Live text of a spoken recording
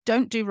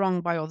Don't do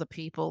wrong by other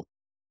people.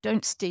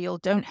 Don't steal,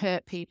 don't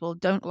hurt people,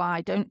 don't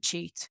lie, don't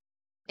cheat.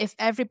 If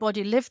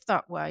everybody lived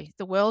that way,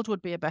 the world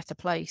would be a better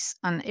place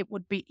and it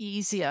would be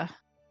easier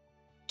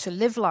to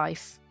live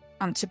life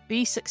and to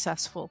be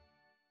successful.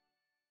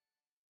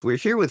 We're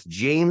here with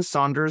Jayne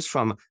Saunders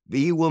from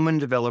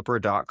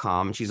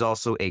thewomandeveloper.com. She's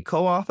also a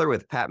co-author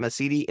with Pat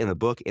Mesiti in the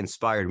book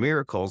Inspired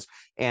Miracles.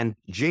 And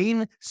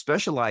Jayne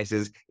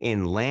specializes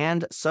in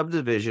land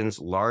subdivisions,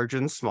 large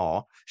and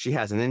small. She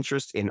has an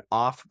interest in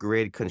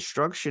off-grid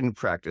construction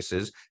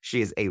practices.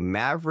 She is a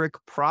Maverick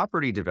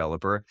property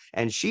developer,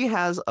 and she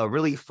has a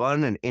really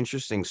fun and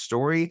interesting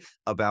story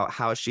about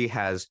how she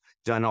has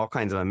done all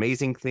kinds of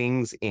amazing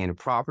things in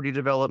property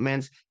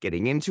development,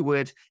 getting into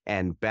it,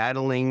 and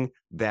battling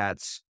that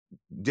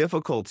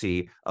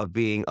difficulty of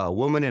being a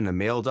woman in a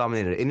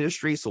male-dominated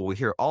industry. So we'll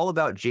hear all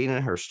about Jayne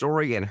and her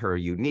story and her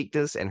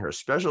uniqueness and her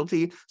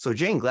specialty. So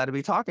Jayne, glad to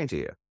be talking to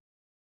you.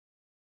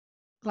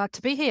 Glad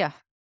to be here.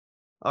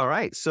 All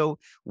right. So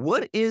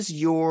what is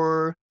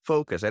your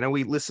focus? I know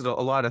we listed a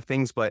lot of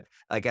things, but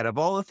like out of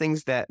all the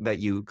things that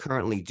you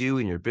currently do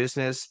in your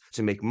business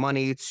to make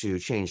money, to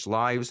change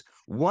lives,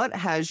 what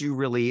has you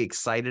really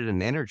excited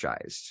and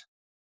energized?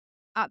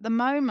 At the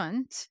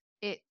moment,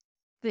 it's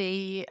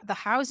the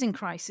housing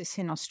crisis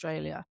in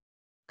Australia,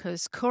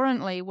 because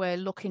currently we're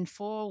looking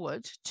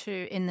forward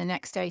to, in the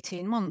next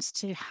 18 months,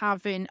 to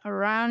having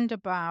around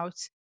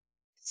about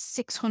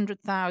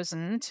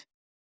 600,000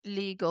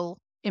 legal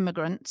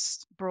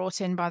immigrants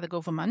brought in by the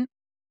government,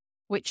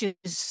 which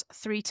is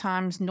 3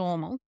 times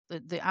normal.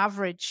 The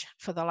average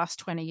for the last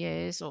 20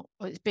 years, or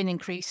it's been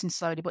increasing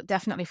slowly, but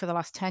definitely for the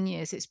last 10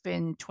 years, it's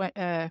been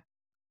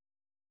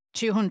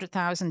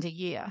 200,000 a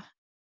year.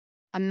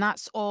 And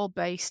that's all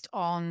based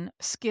on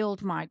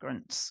skilled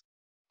migrants.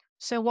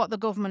 So what the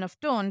government have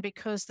done,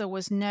 because there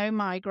was no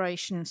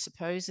migration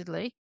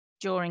supposedly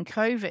during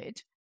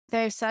COVID,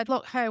 they've said,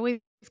 look, hey, we've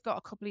got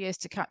a couple of years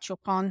to catch up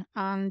on,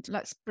 and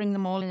let's bring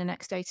them all in the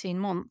next 18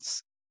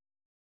 months.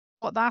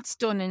 What that's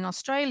done in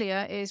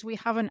Australia is we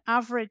have an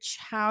average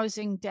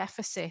housing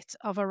deficit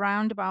of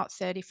around about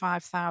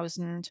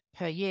 35,000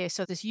 per year.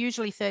 So there's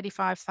usually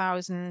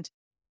 35,000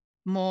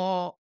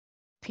 more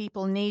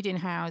people needing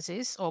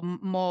houses, or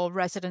more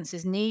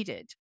residences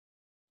needed,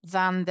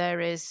 than there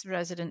is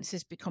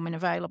residences becoming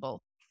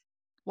available.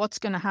 What's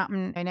going to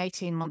happen in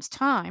 18 months'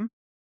 time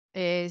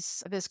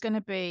is there's going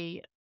to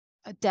be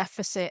a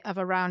deficit of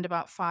around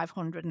about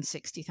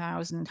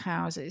 560,000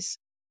 houses,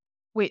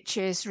 which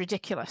is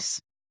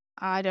ridiculous.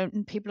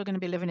 People are going to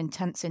be living in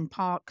tents in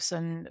parks,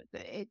 and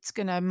it's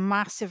going to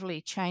massively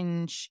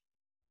change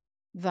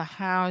the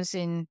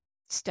housing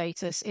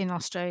status in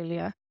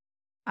Australia.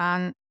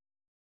 And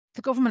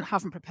the government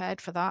haven't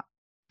prepared for that.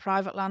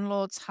 Private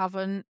landlords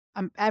haven't.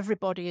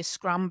 Everybody is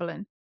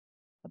scrambling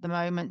at the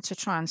moment to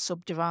try and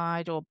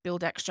subdivide or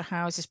build extra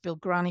houses,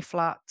 build granny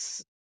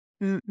flats,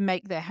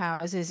 make their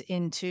houses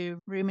into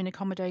rooming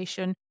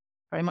accommodation,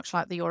 very much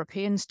like the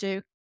Europeans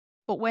do.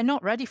 But we're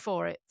not ready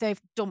for it.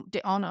 They've dumped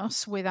it on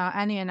us without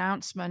any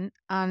announcement,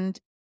 and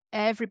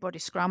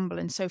everybody's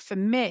scrambling. So for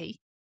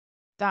me,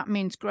 that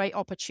means great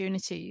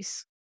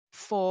opportunities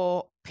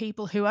for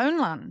people who own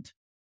land,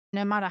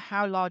 no matter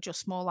how large or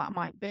small that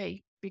might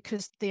be,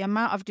 because the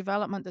amount of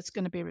development that's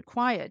going to be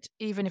required,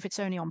 even if it's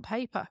only on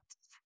paper.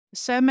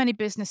 So many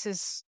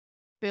businesses,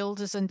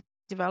 builders and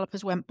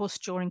developers went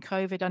bust during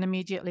COVID and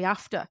immediately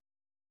after,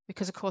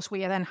 because of course we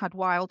then had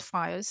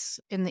wildfires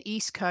in the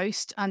East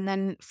Coast, and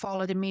then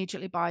followed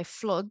immediately by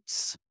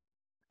floods,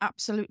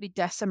 absolutely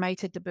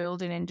decimated the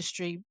building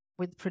industry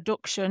with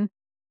production,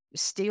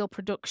 steel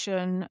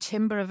production,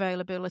 timber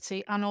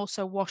availability, and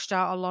also washed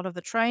out a lot of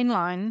the train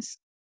lines.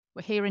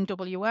 We're here in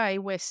WA,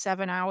 we're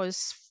 7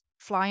 hours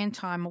flying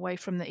time away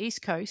from the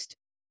East Coast.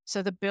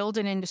 So the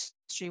building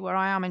industry where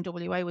I am in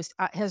WA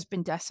has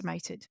been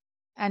decimated.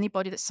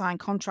 Anybody that signed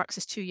contracts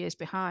is 2 years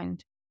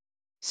behind.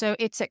 So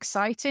it's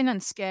exciting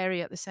and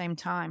scary at the same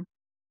time.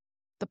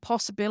 The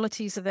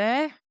possibilities are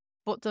there,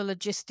 but the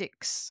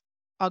logistics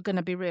are going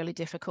to be really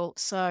difficult.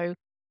 So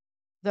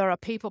there are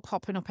people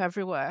popping up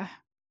everywhere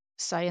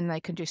saying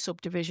they can do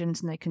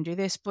subdivisions and they can do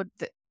this, but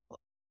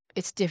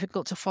it's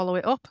difficult to follow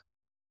it up.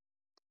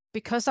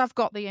 Because I've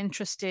got the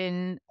interest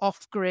in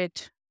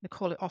off-grid, they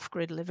call it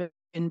off-grid living,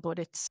 but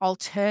it's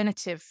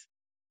alternative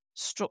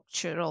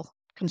structural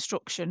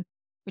construction,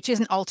 which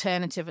isn't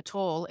alternative at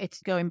all. It's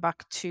going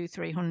back to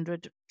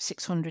 300,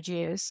 600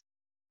 years.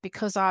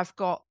 Because I've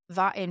got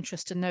that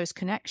interest and those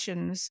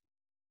connections,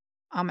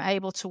 I'm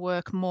able to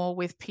work more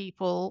with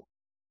people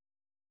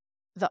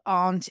that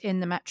aren't in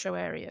the metro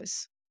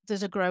areas.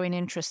 There's a growing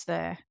interest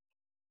there.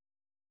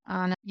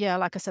 And yeah,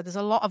 like I said, there's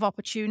a lot of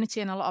opportunity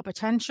and a lot of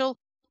potential,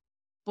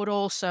 but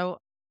also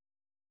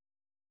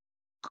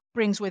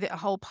brings with it a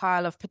whole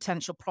pile of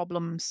potential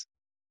problems.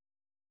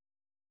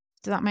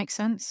 Does that make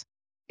sense?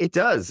 It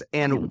does.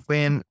 And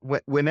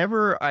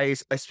whenever I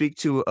speak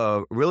to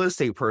a real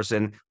estate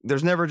person,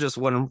 there's never just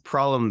one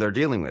problem they're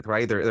dealing with,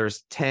 right?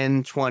 There's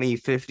 10, 20,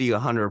 50,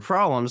 100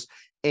 problems.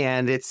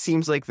 And it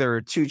seems like there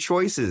are two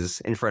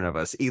choices in front of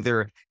us: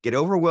 either get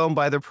overwhelmed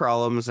by the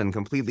problems and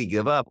completely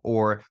give up,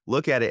 or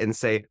look at it and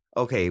say,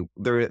 okay,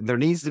 there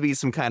needs to be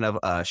some kind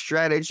of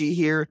strategy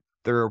here.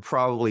 There are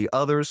probably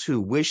others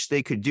who wish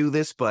they could do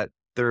this, but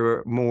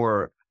they're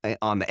more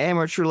on the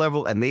amateur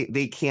level and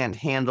they can't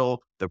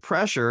handle the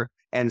pressure.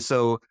 And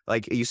so,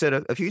 like you said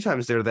a few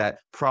times there, that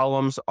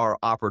problems are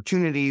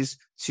opportunities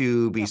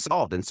to be Yeah.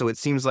 solved. And so it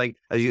seems like,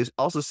 as you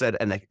also said,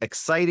 an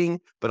exciting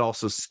but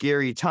also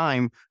scary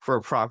time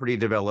for property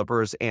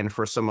developers and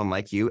for someone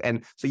like you.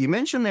 And so you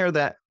mentioned there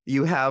that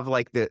you have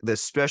like the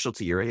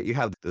specialty, right? You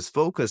have this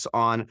focus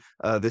on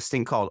this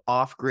thing called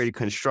off-grid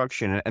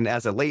construction. And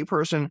as a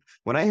layperson,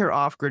 when I hear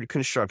off-grid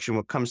construction,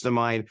 what comes to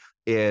mind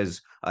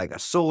is like a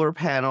solar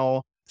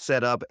panel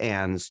setup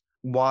and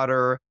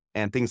water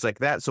and things like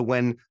that. So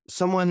when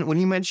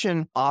you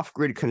mention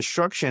off-grid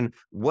construction,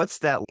 what's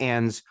that,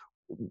 and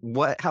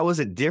how does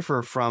it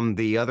differ from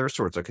the other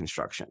sorts of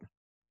construction?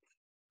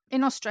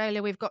 In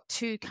Australia, we've got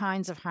two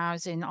kinds of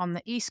housing. On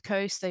the East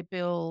Coast, they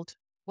build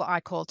what I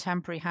call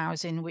temporary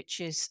housing, which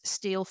is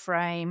steel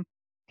frame,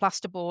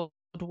 plasterboard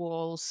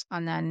walls,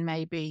 and then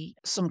maybe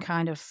some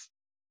kind of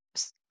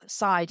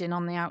siding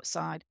on the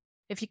outside.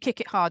 If you kick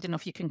it hard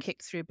enough, you can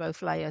kick through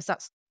both layers.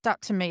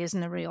 That to me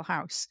isn't a real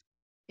house.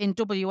 In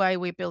WA,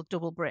 we build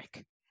double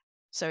brick.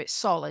 So it's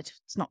solid.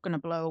 It's not going to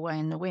blow away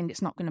in the wind.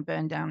 It's not going to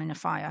burn down in a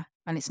fire.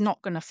 And it's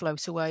not going to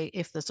float away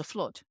if there's a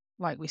flood,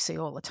 like we see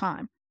all the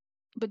time.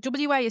 But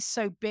WA is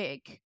so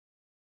big,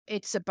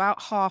 it's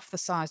about half the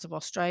size of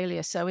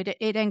Australia. So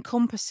it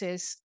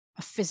encompasses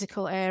a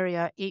physical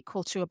area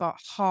equal to about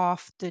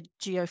half the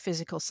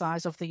geophysical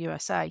size of the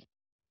USA,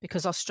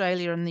 because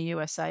Australia and the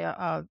USA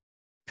are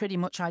pretty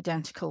much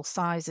identical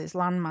sizes,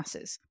 land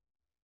masses.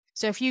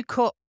 So if you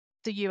cut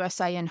the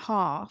USA in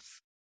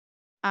half,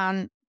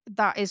 and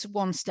that is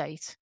one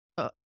state,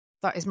 but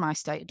that is my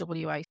state,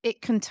 WA,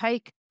 it can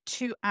take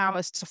 2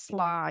 hours to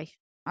fly.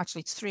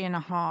 Actually, it's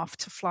 3.5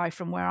 to fly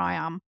from where I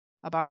am,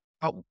 about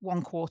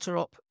one quarter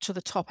up to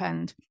the top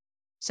end.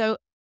 So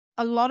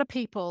a lot of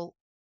people,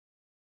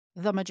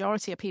 the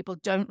majority of people,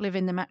 don't live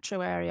in the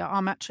metro area.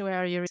 Our metro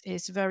area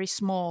is very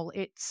small.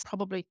 It's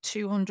probably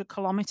 200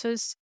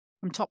 kilometers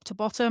from top to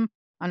bottom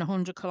and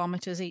 100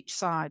 kilometers each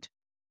side.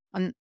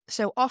 And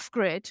so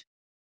off-grid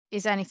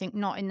is anything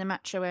not in the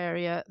metro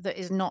area that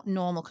is not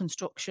normal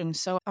construction.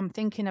 So I'm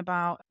thinking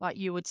about, like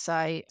you would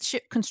say,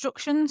 ship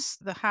constructions,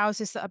 the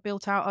houses that are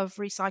built out of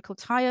recycled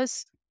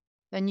tires.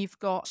 Then you've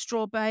got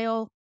straw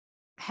bale,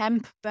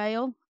 hemp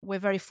bale. We're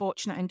very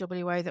fortunate in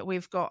WA that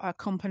we've got a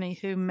company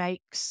who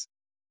makes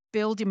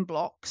building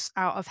blocks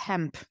out of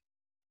hemp.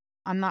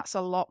 And that's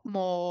a lot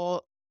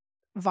more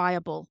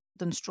viable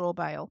than straw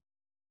bale.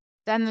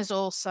 Then there's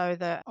also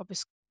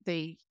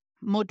the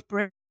mud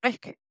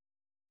brick.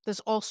 There's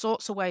all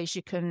sorts of ways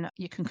you can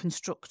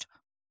construct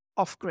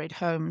off-grid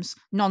homes,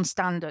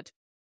 non-standard.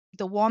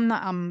 The one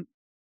that I'm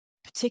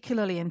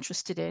particularly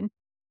interested in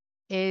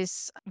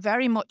is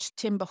very much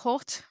timber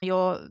hut,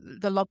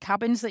 the log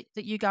cabins that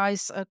you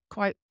guys are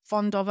quite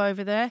fond of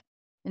over there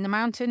in the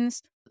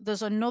mountains.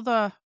 There's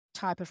another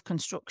type of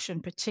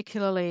construction,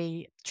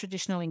 particularly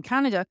traditional in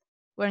Canada,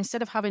 where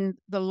instead of having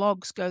the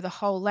logs go the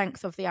whole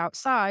length of the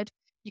outside,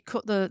 you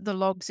cut the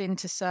logs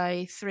into,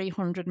 say,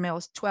 300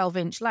 mils,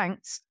 12-inch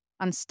lengths,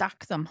 and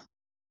stack them.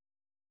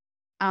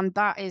 And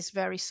that is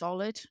very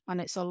solid,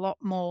 and it's a lot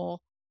more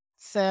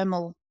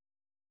thermal.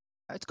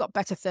 It's got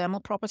better thermal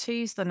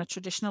properties than a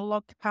traditional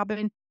log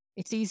cabin.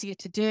 It's easier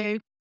to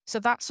do. So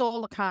that's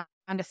all the kind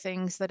of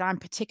things that I'm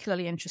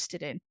particularly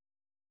interested in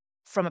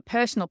from a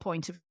personal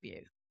point of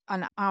view.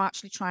 And I'm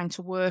actually trying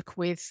to work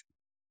with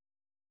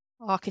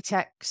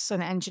architects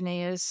and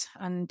engineers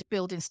and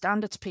building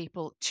standards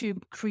people to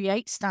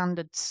create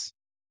standards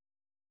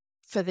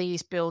for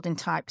these building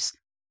types,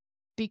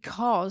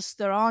 because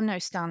there are no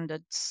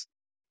standards.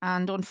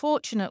 And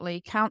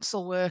unfortunately,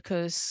 council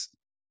workers,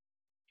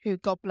 who,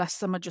 God bless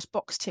them, are just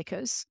box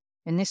tickers,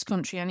 in this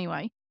country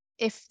anyway,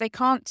 if they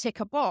can't tick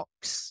a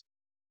box,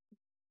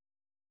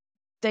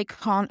 they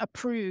can't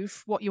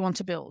approve what you want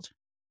to build.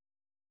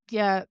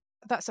 Yeah,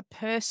 that's a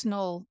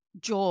personal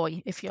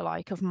joy, if you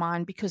like, of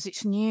mine, because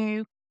it's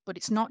new, but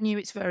it's not new,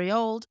 it's very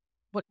old.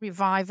 But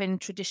reviving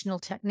traditional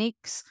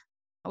techniques,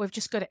 we've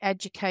just got to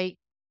educate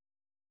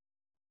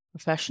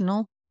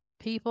professional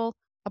people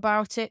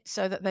about it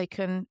so that they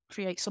can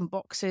create some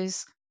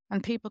boxes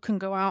and people can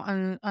go out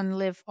and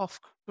live off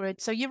grid.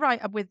 So you're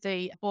right with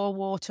the bore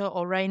water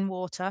or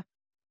rainwater.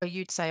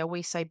 You'd say, or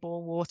we say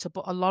bore water,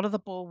 but a lot of the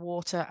bore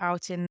water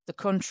out in the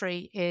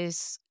country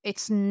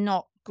it's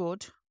not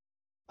good.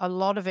 A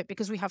lot of it,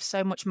 because we have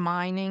so much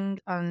mining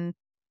and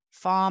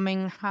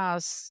farming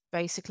has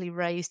basically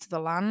raised the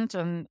land,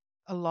 and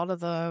a lot of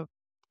the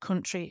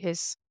country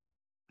is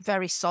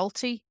very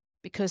salty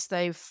because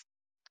they've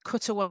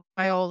cut away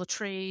all the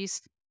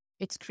trees.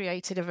 It's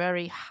created a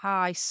very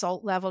high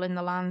salt level in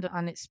the land,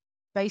 and it's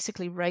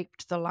basically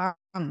raped the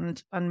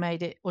land and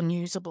made it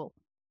unusable.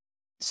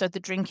 So the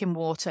drinking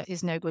water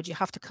is no good. You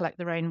have to collect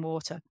the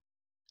rainwater.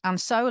 And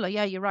solar,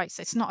 yeah, you're right.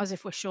 So it's not as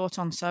if we're short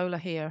on solar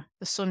here.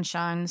 The sun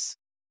shines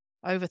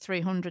over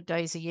 300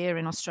 days a year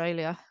in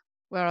Australia,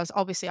 whereas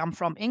obviously I'm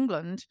from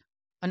England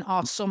and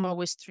our summer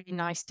was 3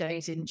 nice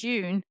days in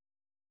June,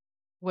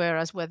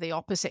 whereas we're the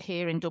opposite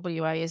here in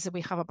WA is that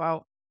we have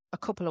about a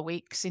couple of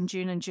weeks in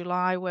June and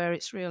July where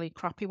it's really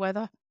crappy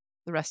weather.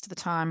 The rest of the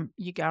time,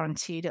 you're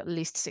guaranteed at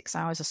least 6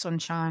 hours of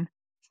sunshine.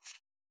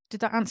 Did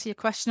that answer your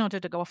question or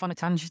did I go off on a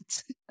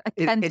tangent? I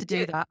It tend to it do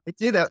did. that. It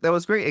did. That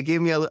was great. It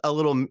gave me a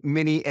little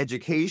mini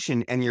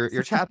education, and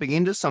you're tapping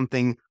into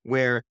something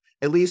where,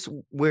 at least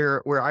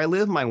where I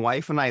live, my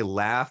wife and I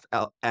laugh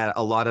at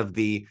a lot of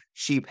the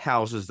cheap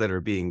houses that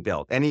are being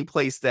built. Any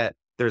place that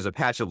there's a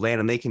patch of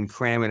land and they can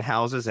cram in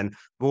houses, and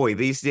boy,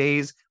 these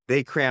days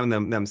they cram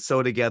them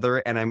so together.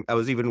 And I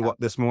was even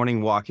this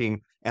morning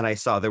walking, and I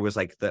saw there was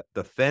like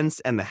the fence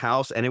and the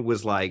house, and it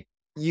was like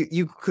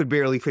you could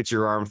barely fit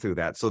your arm through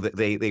that. So that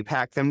they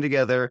pack them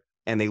together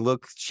and they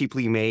look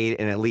cheaply made.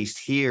 And at least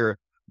here,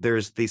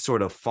 there's the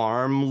sort of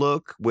farm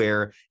look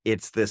where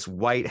it's this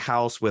white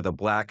house with a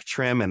black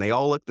trim, and they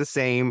all look the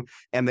same,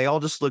 and they all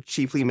just look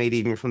cheaply made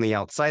even from the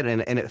outside.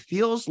 And it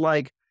feels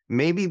like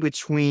maybe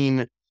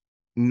between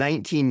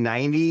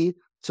 1990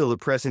 till the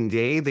present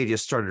day, they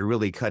just started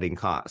really cutting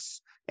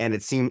costs. And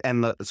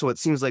so it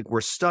seems like we're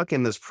stuck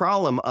in this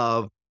problem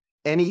of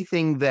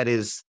anything that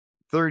is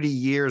 30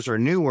 years or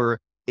newer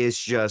is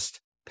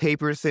just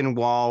paper thin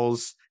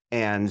walls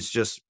and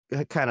just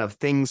kind of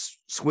things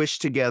squished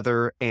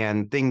together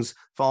and things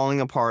falling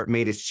apart,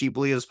 made as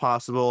cheaply as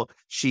possible,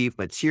 cheap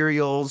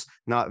materials,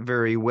 not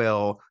very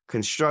well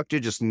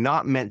constructed, just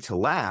not meant to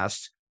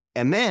last.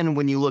 And then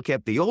when you look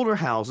at the older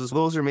houses,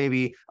 those are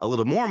maybe a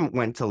little more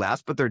meant to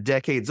last, but they're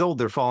decades old,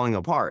 they're falling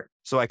apart.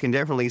 So I can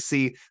definitely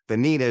see the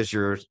need, as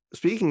you're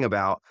speaking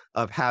about,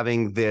 of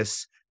having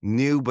this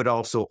new but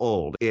also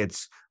old.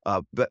 It's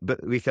but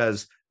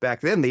because back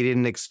then they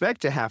didn't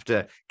expect to have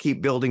to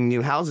keep building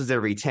new houses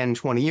every 10,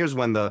 20 years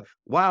when the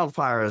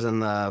wildfires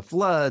and the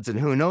floods and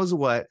who knows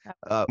what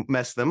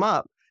messed them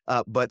up.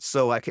 But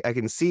so I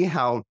can see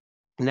how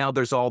now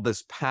there's all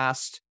this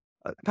past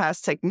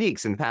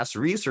techniques and past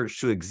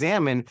research to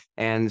examine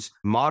and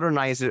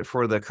modernize it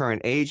for the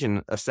current age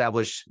and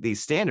establish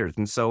these standards.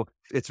 And so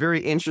it's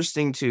very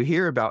interesting to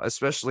hear about,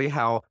 especially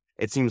how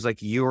it seems like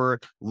you're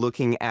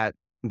looking at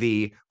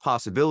the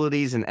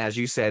possibilities, and as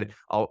you said,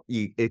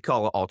 you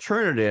call it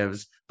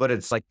alternatives, but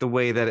it's like the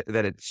way that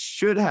it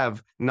should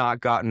have not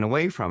gotten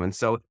away from. And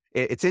so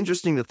it's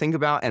interesting to think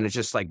about, and it's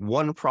just like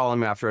one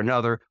problem after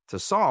another to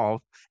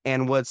solve.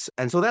 And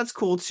so that's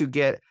cool to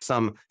get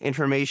some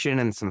information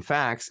and some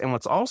facts. And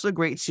what's also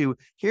great to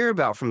hear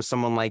about from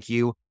someone like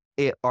you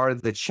are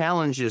the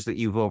challenges that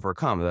you've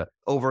overcome, the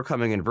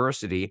overcoming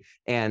adversity.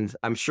 And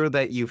I'm sure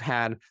that you've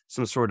had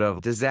some sort of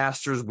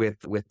disasters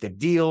with the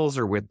deals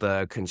or with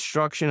the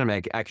construction. I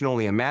mean, I can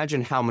only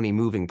imagine how many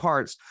moving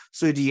parts.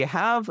 So do you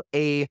have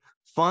a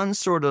fun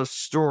sort of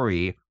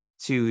story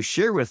to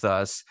share with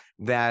us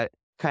that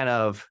kind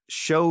of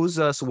shows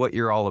us what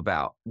you're all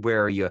about,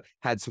 where you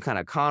had some kind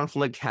of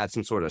conflict, had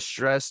some sort of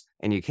stress,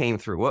 and you came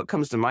through? What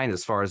comes to mind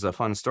as far as a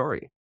fun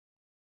story?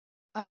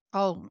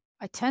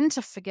 I tend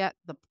to forget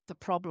the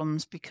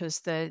problems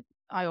because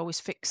I always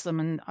fix them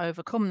and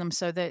overcome them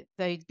so that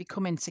they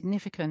become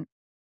insignificant.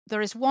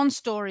 There is one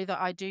story that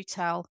I do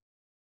tell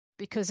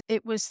because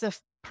it was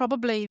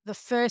probably the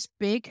first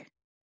big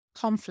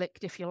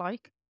conflict, if you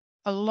like,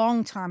 a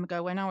long time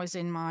ago when I was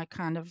in my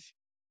kind of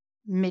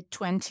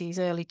mid-20s,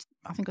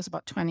 I think it was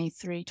about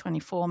 23,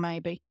 24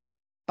 maybe,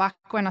 back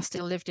when I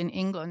still lived in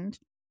England.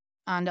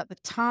 And at the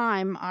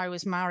time, I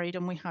was married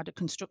and we had a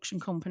construction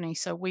company.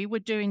 So we were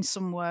doing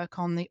some work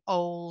on the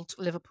old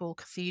Liverpool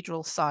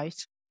Cathedral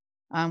site.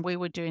 And we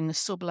were doing the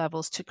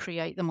sub-levels to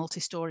create the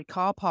multi-story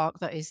car park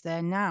that is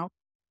there now.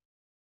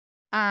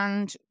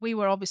 And we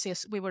were obviously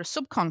we were a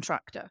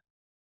subcontractor.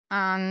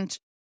 And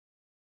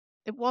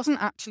it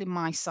wasn't actually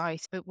my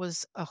site. It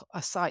was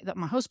a site that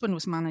my husband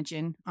was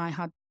managing. I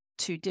had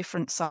 2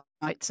 different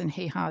sites and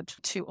he had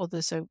 2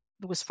 others. So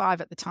there was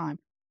 5 at the time.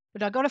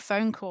 But I got a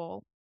phone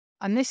call.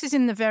 And this is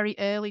in the very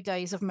early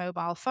days of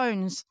mobile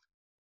phones.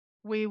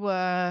 We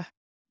were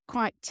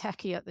quite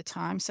techie at the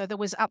time. So there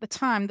was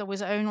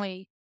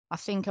only, I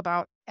think,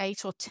 about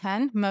 8 or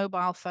 10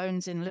 mobile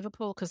phones in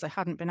Liverpool because they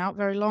hadn't been out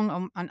very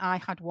long. And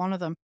I had one of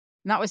them.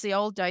 And that was the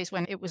old days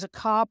when it was a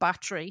car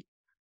battery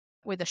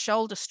with a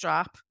shoulder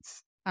strap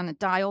and a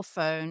dial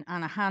phone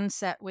and a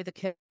handset with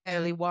a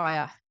curly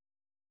wire.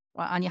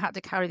 And you had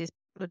to carry this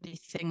bloody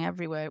thing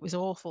everywhere. It was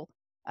awful.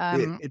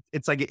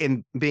 It's like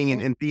being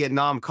in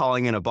Vietnam,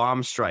 calling in a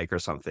bomb strike or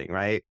something,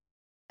 right?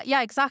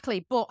 Yeah,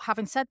 exactly. But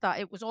having said that,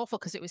 it was awful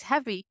because it was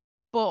heavy,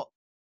 but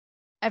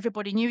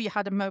everybody knew you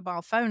had a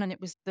mobile phone and it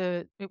was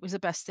the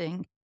best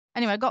thing.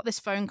 Anyway, I got this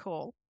phone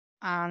call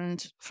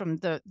and from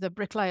the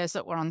bricklayers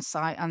that were on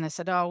site, and they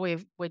said, "Oh,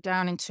 we're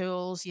down in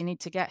tools. You need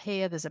to get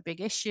here. There's a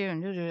big issue."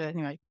 And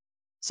anyway,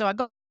 so I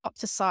got up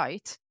to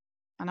site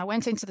and I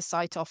went into the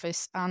site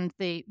office, and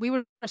we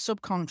were a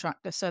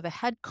subcontractor, so the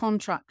head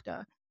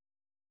contractor,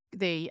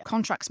 the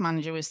contracts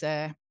manager was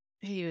there.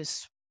 He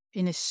was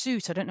in a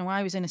suit. I don't know why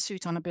he was in a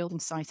suit on a building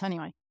site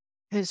anyway.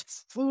 His,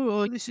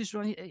 oh, this is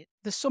right.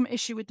 There's some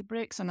issue with the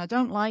bricks and I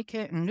don't like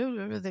it and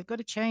they've got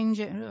to change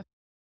it.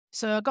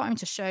 So I got him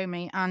to show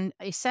me, and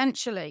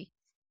essentially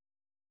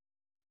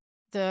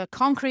the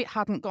concrete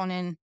hadn't gone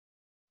in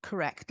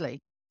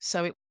correctly.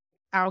 So it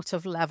out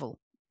of level.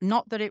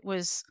 Not that it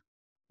was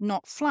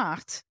not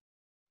flat,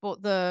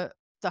 but the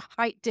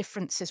height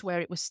differences where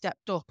it was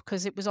stepped up,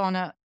 because it was on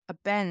a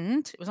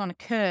bend, it was on a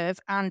curve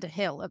and a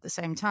hill at the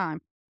same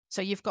time.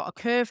 So you've got a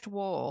curved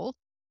wall,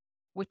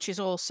 which is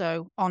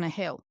also on a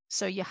hill.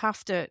 So you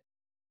have to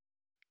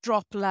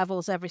drop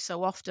levels every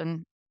so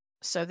often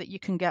so that you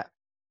can get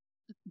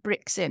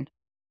bricks in.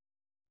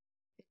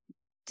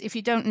 If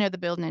you don't know the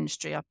building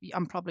industry,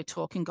 I'm probably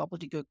talking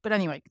gobbledygook. But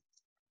anyway,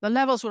 the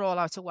levels were all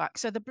out of whack.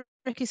 So the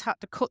brickies had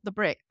to cut the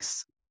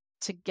bricks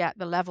to get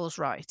the levels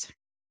right.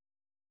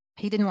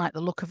 He didn't like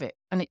the look of it,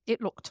 and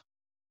it looked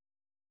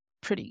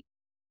pretty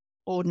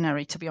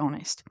ordinary, to be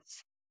honest.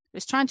 I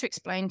was trying to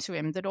explain to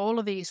him that all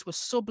of these were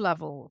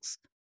sub-levels,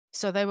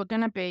 so they were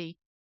going to be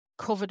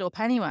covered up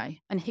anyway,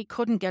 and he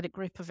couldn't get a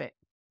grip of it.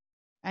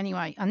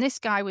 Anyway, and this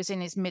guy was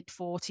in his mid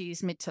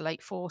to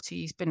late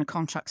 40s, been a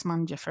contracts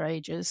manager for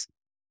ages,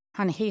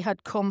 and he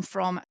had come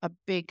from a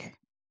big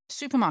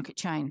supermarket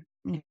chain.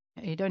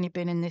 He'd only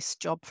been in this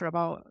job for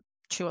about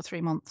 2 or 3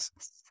 months.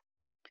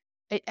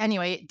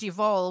 Anyway, it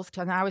devolved,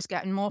 and I was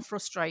getting more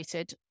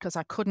frustrated because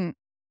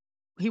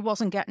he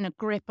wasn't getting a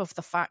grip of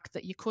the fact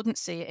that you couldn't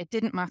see it. It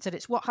didn't matter.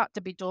 It's what had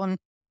to be done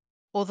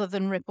other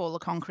than rip all the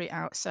concrete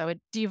out. So it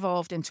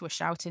devolved into a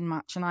shouting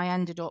match, and I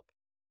ended up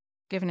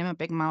giving him a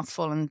big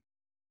mouthful and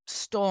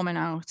storming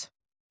out.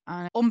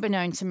 And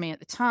unbeknown to me at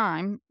the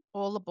time,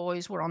 all the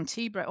boys were on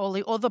tea break. All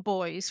the other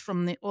boys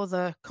from the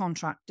other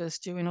contractors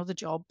doing other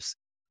jobs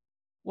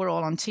were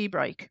all on tea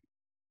break.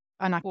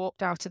 And I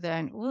walked out of there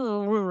and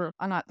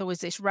there was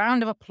this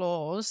round of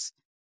applause.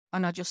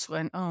 And I just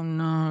went, oh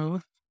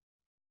no.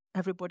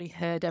 Everybody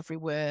heard every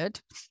word.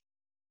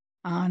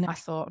 And I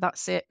thought,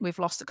 that's it. We've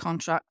lost the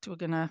contract. We're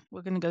gonna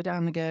go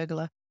down the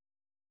gurgler.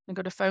 I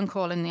got a phone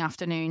call in the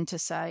afternoon to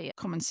say,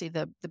 come and see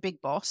the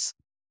big boss.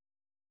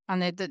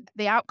 And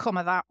the outcome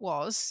of that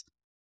was,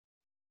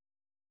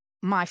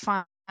 my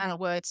final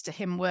words to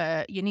him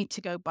were, you need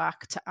to go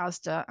back to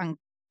Asda and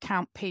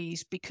count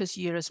peas because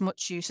you're as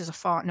much use as a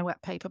fart in a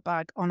wet paper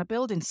bag on a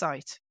building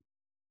site.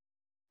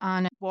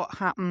 And what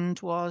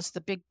happened was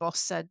the big boss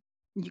said,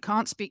 you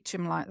can't speak to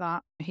him like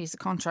that. He's the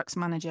contracts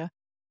manager.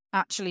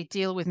 Actually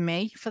deal with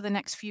me for the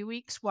next few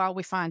weeks while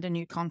we find a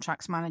new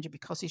contracts manager,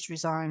 because he's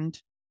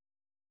resigned.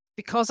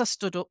 Because I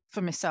stood up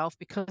for myself,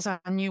 because I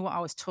knew what I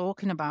was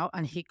talking about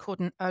and he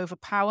couldn't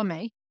overpower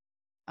me.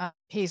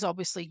 He's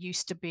obviously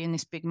used to being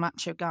this big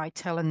macho guy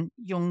telling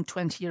young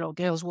 20-year-old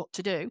girls what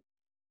to do.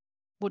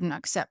 Wouldn't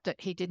accept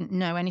that he didn't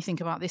know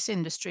anything about this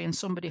industry and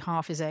somebody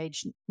half his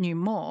age knew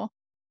more.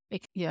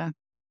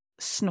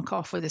 Snuck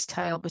off with his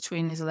tail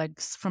between his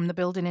legs from the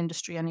building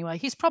industry anyway.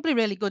 He's probably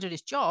really good at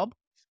his job,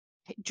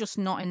 just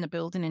not in the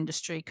building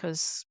industry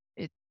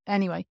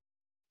anyway.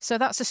 So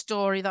that's a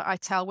story that I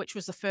tell, which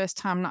was the first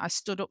time that I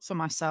stood up for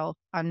myself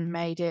and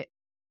made it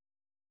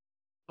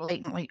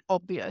blatantly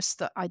obvious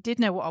that I did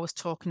know what I was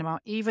talking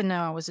about, even though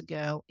I was a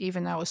girl,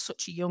 even though I was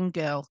such a young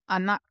girl.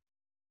 And that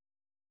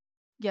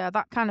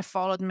kind of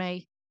followed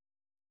me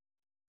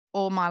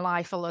all my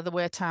life, although there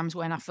were times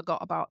when I forgot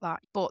about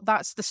that. But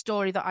that's the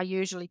story that I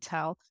usually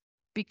tell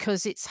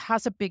because it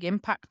has a big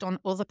impact on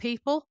other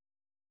people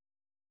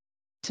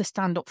to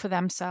stand up for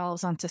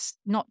themselves, and to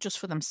not just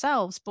for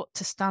themselves, but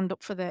to stand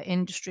up for their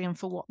industry and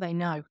for what they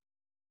know.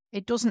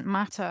 It doesn't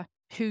matter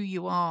who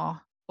you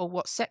are or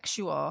what sex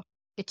you are.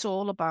 It's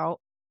all about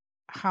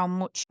how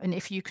much and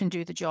if you can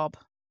do the job.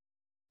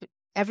 But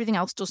everything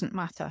else doesn't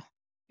matter.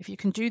 If you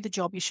can do the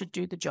job, you should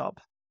do the job.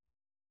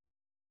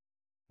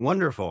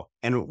 Wonderful.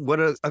 And what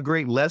a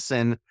great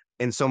lesson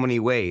in so many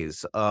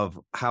ways of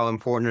how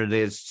important it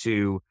is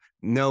to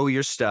know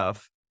your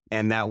stuff.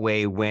 And that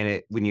way,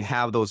 when you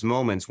have those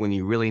moments when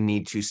you really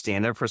need to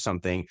stand up for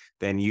something,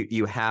 then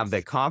you have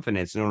that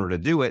confidence in order to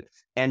do it.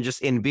 And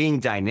just in being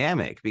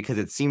dynamic, because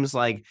it seems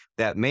like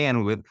that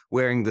man with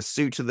wearing the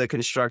suit to the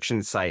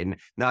construction site and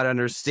not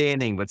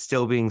understanding, but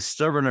still being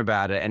stubborn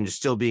about it and just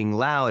still being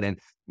loud and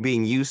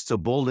being used to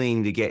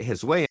bullying to get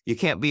his way. You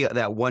can't be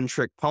that one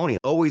trick pony,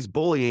 always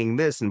bullying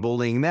this and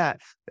bullying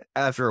that.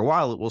 After a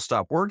while, it will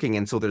stop working.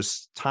 And so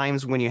there's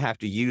times when you have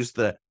to use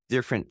the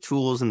different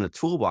tools in the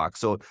toolbox.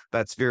 So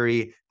that's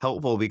very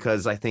helpful,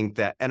 because I think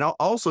that, and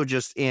also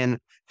just in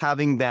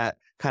having that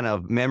kind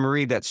of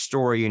memory, that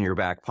story in your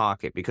back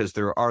pocket, because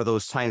there are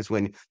those times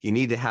when you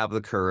need to have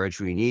the courage,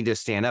 or you need to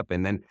stand up.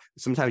 And then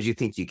sometimes you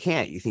think you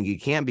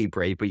can't be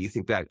brave, but you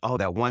think back, oh,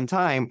 that one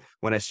time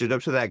when I stood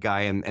up to that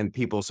guy and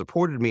people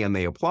supported me and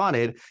they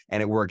applauded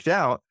and it worked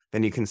out,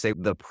 then you can say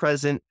the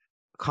present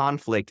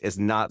conflict is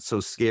not so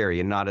scary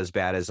and not as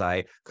bad as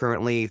I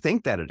currently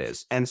think that it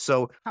is. And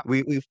so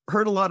we've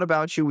heard a lot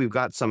about you. We've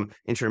got some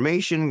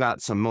information,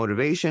 got some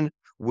motivation.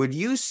 Would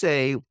you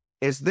say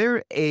Is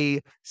there a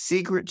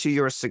secret to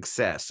your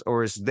success,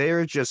 or is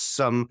there just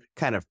some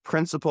kind of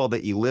principle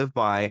that you live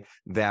by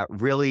that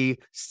really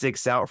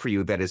sticks out for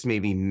you that is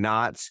maybe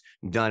not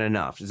done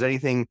enough? Does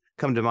anything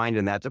come to mind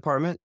in that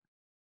department?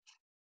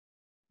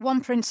 One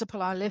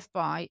principle I live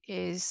by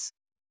is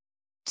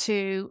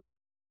to,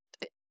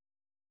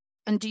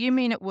 and do you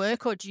mean at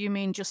work or do you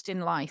mean just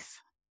in life?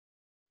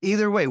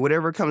 Either way,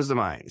 whatever comes to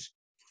mind.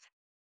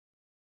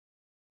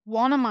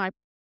 One of my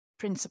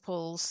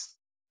principles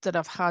that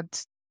I've had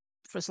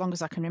for as long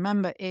as I can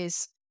remember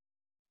is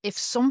if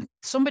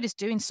somebody's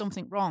doing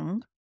something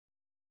wrong,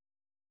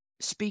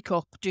 speak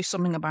up, do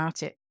something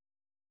about it,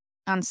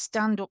 and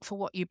stand up for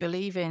what you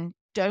believe in.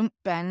 Don't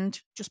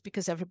bend just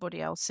because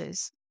everybody else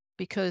is.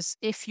 Because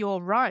if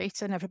you're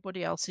right and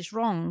everybody else is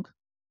wrong,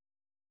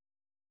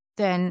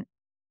 then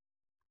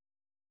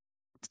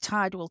the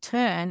tide will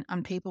turn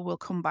and people will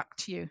come back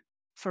to you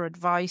for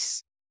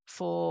advice,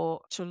 to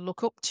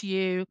look up to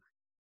you.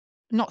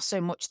 Not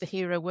so much the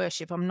hero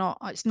worship.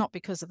 It's not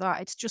because of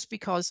that. It's just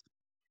because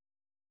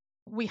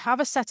we have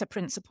a set of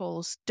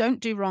principles. Don't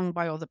do wrong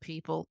by other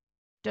people.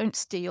 Don't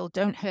steal,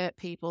 don't hurt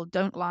people,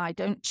 don't lie,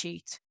 don't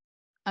cheat.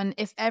 And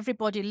if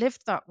everybody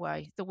lived that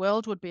way, the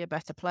world would be a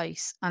better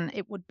place and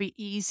it would be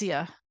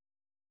easier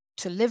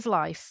to live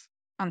life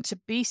and to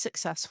be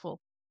successful.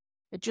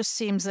 It just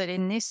seems that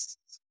in this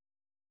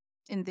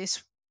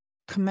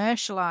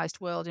commercialized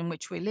world in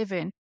which we live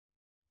in,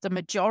 the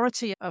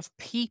majority of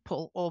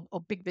people or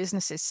big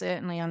businesses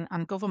certainly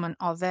and government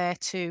are there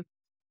to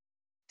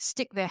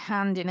stick their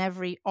hand in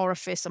every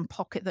orifice and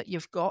pocket that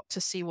you've got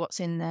to see what's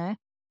in there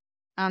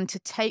and to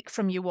take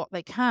from you what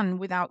they can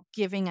without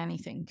giving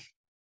anything.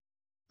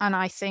 And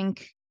I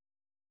think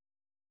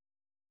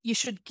you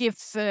should give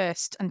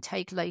first and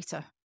take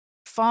later.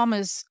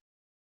 Farmers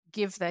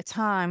give their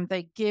time,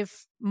 they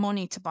give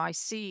money to buy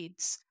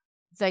seeds.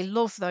 They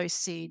love those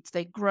seeds,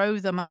 they grow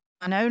them,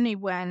 and only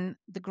when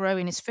the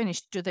growing is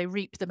finished do they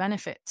reap the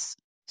benefits.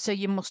 So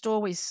you must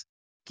always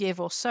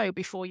give or sow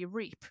before you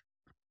reap.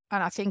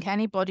 And I think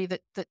anybody that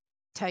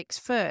takes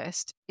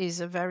first is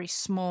a very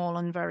small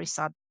and very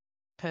sad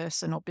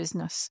person or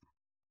business.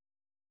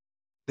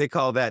 They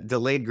call that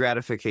delayed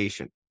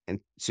gratification,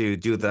 and to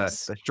do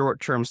Yes. the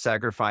short-term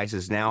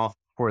sacrifices now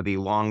for the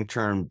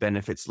long-term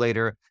benefits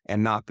later,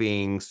 and not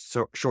being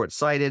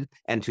short-sighted,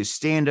 and to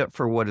stand up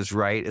for what is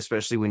right,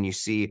 especially when you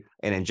see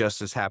an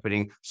injustice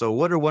happening. So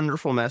what a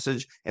wonderful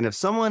message. And if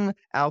someone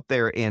out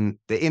there in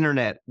the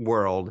internet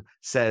world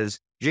says,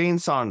 Jayne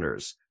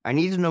Saunders, I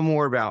need to know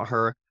more about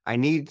her, I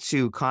need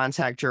to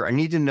contact her, I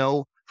need to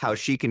know how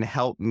she can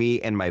help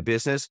me and my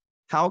business,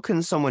 how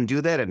can someone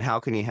do that, and how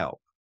can you help?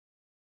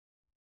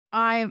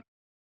 I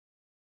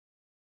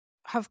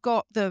have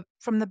got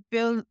from the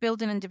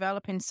building and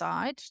developing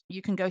side,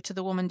 you can go to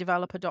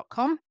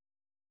thewomandeveloper.com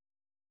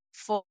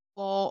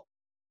or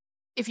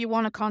if you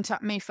want to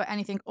contact me for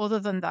anything other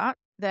than that,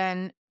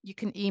 then you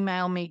can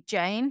email me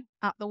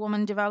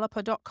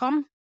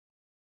Jayne@thewomandeveloper.com,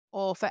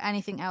 or for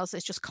anything else,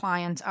 it's just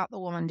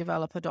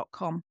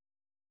client@thewomandeveloper.com.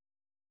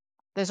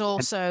 There's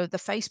also the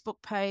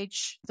Facebook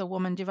page, The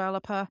Woman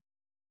Developer,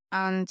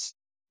 and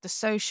the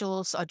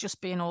socials are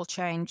just being all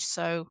changed,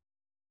 so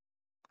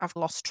I've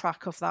lost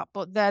track of that,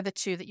 but they're the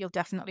two that you'll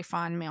definitely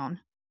find me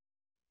on.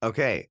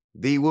 Okay.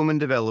 The Woman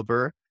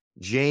Developer,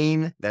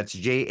 Jayne, that's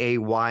Jayne at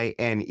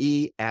Yes.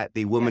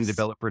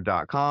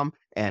 thewomandeveloper.com,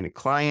 and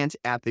client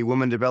at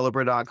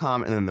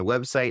thewomandeveloper.com, and then the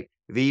website,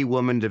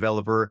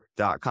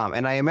 thewomandeveloper.com.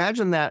 And I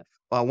imagine that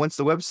once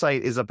the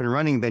website is up and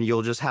running, then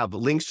you'll just have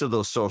links to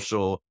those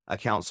social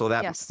accounts. So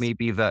that Yes. may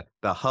be the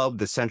hub,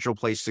 the central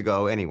place to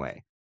go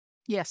anyway.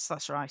 Yes,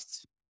 that's right.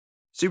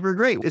 Super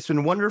great. It's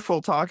been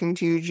wonderful talking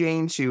to you,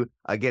 Jayne, to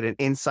get an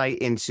insight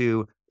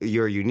into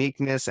your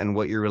uniqueness and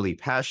what you're really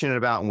passionate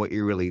about and what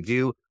you really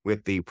do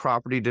with the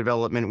property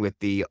development, with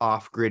the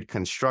off-grid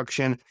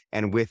construction,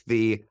 and with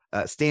the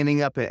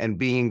standing up and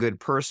being a good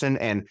person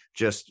and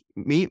just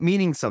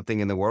meaning something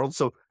in the world.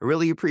 So I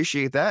really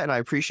appreciate that, and I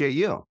appreciate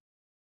you.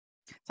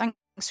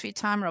 Thanks for your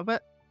time,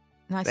 Robert.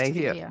 Nice to Thank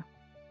be you. here.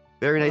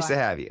 Very nice to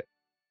Bye-bye. have you.